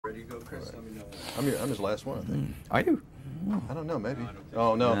Chris, let me know. I'm his last one, I think. Are you? I don't know, maybe.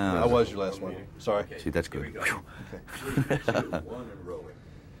 Oh, no, I was your last one. Sorry. See, that's good.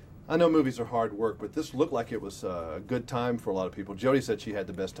 I know movies are hard work, but this looked like it was a good time for a lot of people. Jody said she had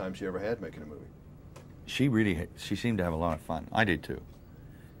the best time she ever had making a movie. She seemed to have a lot of fun. I did too.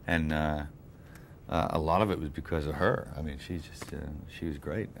 And a lot of it was because of her. I mean, she was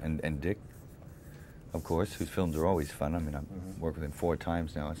great. And Dick, of course, whose films are always fun. I mean, I've worked with him 4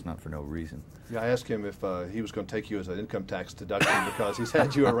 times now. It's not for no reason. Yeah, I asked him if he was going to take you as an income tax deduction because he's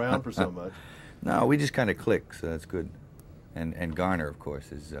had you around for so much. No, we just kind of click, so that's good. And Garner, of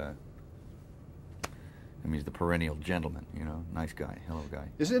course, is, I mean, he's the perennial gentleman, you know, nice guy, hell of a guy.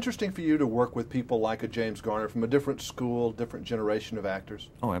 Is it interesting for you to work with people like a James Garner from a different school, different generation of actors?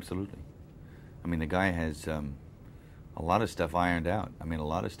 Oh, absolutely. I mean, the guy has a lot of stuff ironed out. I mean, a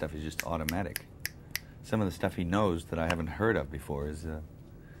lot of stuff is just automatic. Some of the stuff he knows that I haven't heard of before is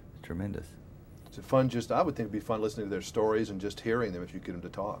tremendous. Is it fun just, I would think it'd be fun listening to their stories and just hearing them if you get them to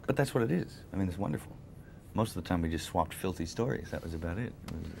talk. But that's what it is. I mean, it's wonderful. Most of the time we just swapped filthy stories. That was about it.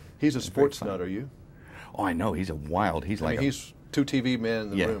 He's a sports nut, are you? Oh, I know. He's a wild, he's like he's 2 TV men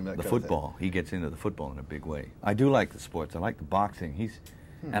in the room, that the kind football. of thing. He gets into the football in a big way. I do like the sports. I like the boxing.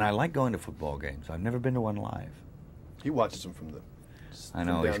 And I like going to football games. I've never been to one live. He watches them from the I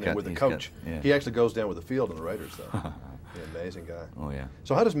know, down there with the coach. He actually goes down with the field in the Raiders, though. He's an amazing guy. Oh, yeah.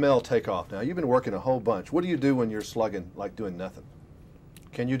 So how does Mel take off now? You've been working a whole bunch. What do you do when you're slugging, like doing nothing?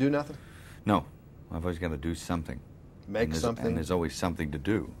 Can you do nothing? No. I've always got to do something. Make something? And there's always something to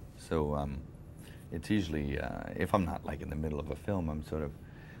do. So it's usually, if I'm not like in the middle of a film, I'm sort of,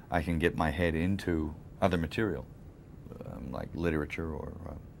 I can get my head into other material, like literature or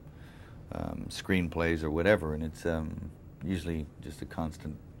screenplays or whatever, and it's usually just a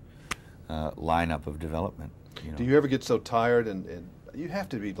constant lineup of development. You know? Do you ever get so tired, and you have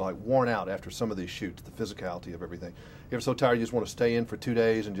to be like worn out after some of these shoots, the physicality of everything. You ever so tired you just want to stay in for 2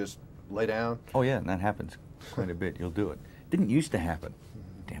 days and just lay down? Oh yeah, and that happens quite a bit. You'll do it. Didn't used to happen.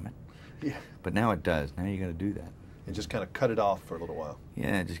 Damn it. Yeah. But now it does. Now you got to do that. And just kind of cut it off for a little while.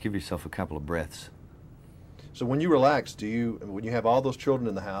 Yeah, just give yourself a couple of breaths. So when you relax, when you have all those children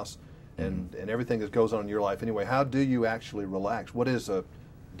in the house and everything that goes on in your life anyway, how do you actually relax? What is a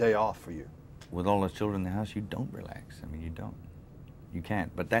day off for you? With all those children in the house, you don't relax. I mean, you don't. You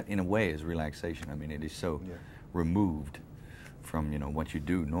can't. But that, in a way, is relaxation. I mean, it is so removed from, you know, what you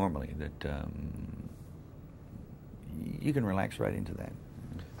do normally that you can relax right into that.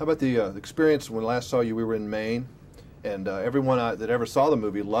 How about the experience when last saw you? We were in Maine, and everyone that ever saw the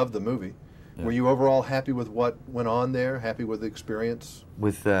movie loved the movie. Yeah. Were you overall happy with what went on there? Happy with the experience?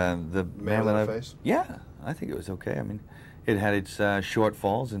 With the Man in the Face? Yeah, I think it was okay. I mean, it had its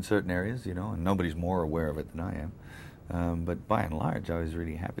shortfalls in certain areas, you know, and nobody's more aware of it than I am. But by and large, I was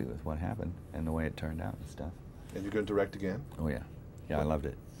really happy with what happened and the way it turned out and stuff. And you're going to direct again? Oh, yeah. Yeah, I loved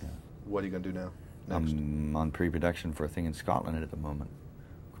it. Yeah. What are you going to do now? Next? I'm on pre-production for a thing in Scotland at the moment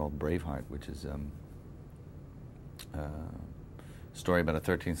called Braveheart, which is a story about a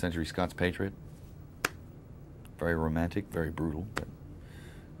 13th century Scots patriot. Very romantic, very brutal, but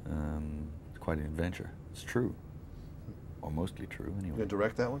it's quite an adventure. It's true, or mostly true anyway. You going to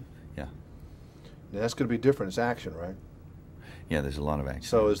direct that one? Yeah. Now that's going to be different. It's action, right? Yeah, there's a lot of action.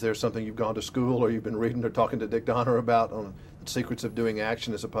 So is there something you've gone to school or you've been reading or talking to Dick Donner about on the secrets of doing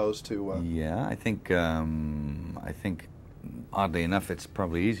action as opposed to... Yeah, I think oddly enough, it's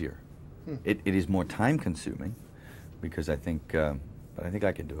probably easier. It is more time-consuming because I think, but I think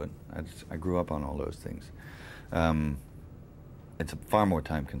I can do it. I grew up on all those things. It's far more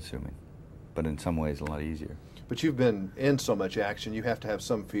time-consuming, but in some ways a lot easier. But you've been in so much action, you have to have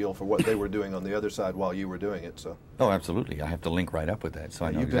some feel for what they were doing on the other side while you were doing it. So. Oh, absolutely. I have to link right up with that, so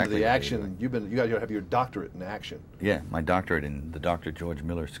I know exactly. You've been to the action. You got to have your doctorate in action. Yeah, my doctorate in the Dr. George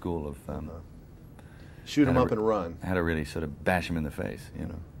Miller School of. Shoot 'em up and run. I had to really sort of bash him in the face, you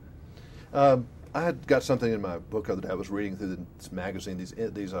know. I had got something in my book the other day. I was reading through this magazine, these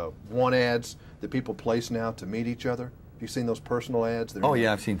want ads that people place now to meet each other. Have you seen those personal ads? Oh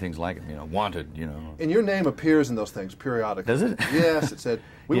yeah, I've seen things like them. You know, wanted. You know. And your name appears in those things periodically. Does it? Yes, it said.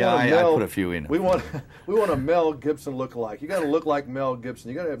 I put a few in. We want a Mel Gibson lookalike. You got to look like Mel Gibson.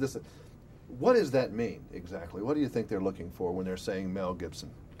 You got to have this. What does that mean exactly? What do you think they're looking for when they're saying Mel Gibson?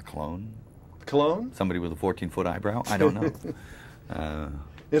 A clone. Clone? Somebody with a 14-foot eyebrow? I don't know.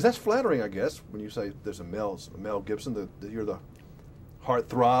 Yes, that's flattering, I guess, when you say there's a Mel Gibson, that you're the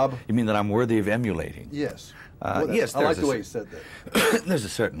heartthrob. You mean that I'm worthy of emulating? Yes. Yes. I like the way you said that. There's a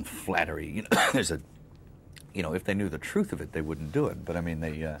certain flattery. You know, there's a, you know, if they knew the truth of it, they wouldn't do it. But I mean,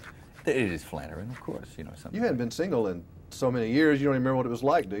 it is flattering, of course. You know, something. You hadn't been single in so many years. You don't even remember what it was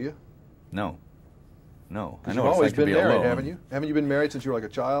like, do you? No. No. I You've know what it's always like to been be married, alone. haven't you? Haven't you been married since you were like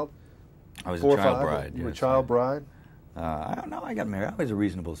a child? I was 4 a or child 5? bride. You were a yes, child right. bride? I don't know. I got married. I was a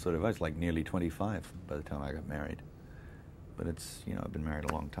reasonable sort of. I was like nearly 25 by the time I got married. But it's, you know, I've been married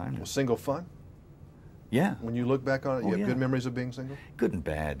a long time now. Was single fun? Yeah. When you look back on it, you have good memories of being single? Good and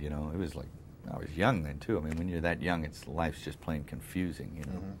bad, you know. It was like, I was young then too. I mean, when you're that young, life's just plain confusing, you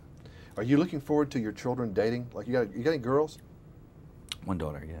know. Mm-hmm. Are you looking forward to your children dating? Like, you got any girls? One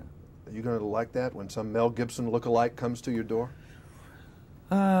daughter, yeah. Are you going to like that when some Mel Gibson look-alike comes to your door?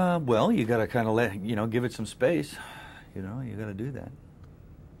 Well, you got to kind of give it some space. You know, you got to do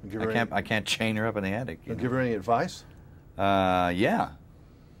that. I can't chain her up in the attic. You know? Give her any advice? Yeah.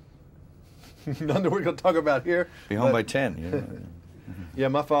 None that we're going to talk about here. Be home by 10. You know? Yeah,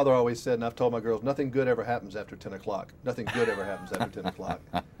 my father always said, and I've told my girls, nothing good ever happens after 10 o'clock. Nothing good ever happens after 10 o'clock.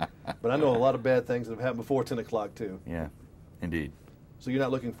 But I know a lot of bad things that have happened before 10 o'clock, too. Yeah, indeed. So you're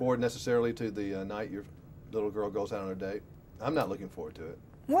not looking forward necessarily to the night your little girl goes out on a date? I'm not looking forward to it.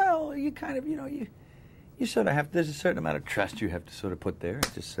 Well, you kind of, you sort of have, there's a certain amount of trust you have to sort of put there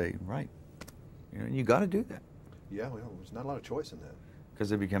and just say, right, you got to do that. Yeah, well, there's not a lot of choice in that. Because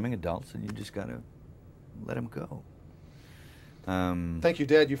they're becoming adults and you just got to let them go. Thank you,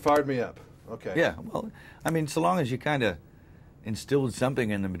 Dad. You fired me up. Okay. Yeah, well, I mean, so long as you kind of instilled something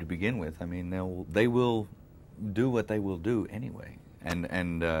in them to begin with, I mean, they will do what they will do anyway. And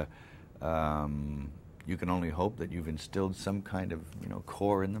you can only hope that you've instilled some kind of,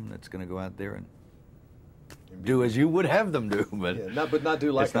 core in them that's going to go out there and do as you would have them do. But, yeah, but not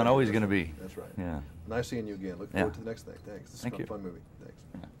do like it's not always going to be. That's right. Yeah. Nice seeing you again. Look forward to the next thing. Thanks. This is a fun movie. Thanks.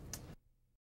 Yeah.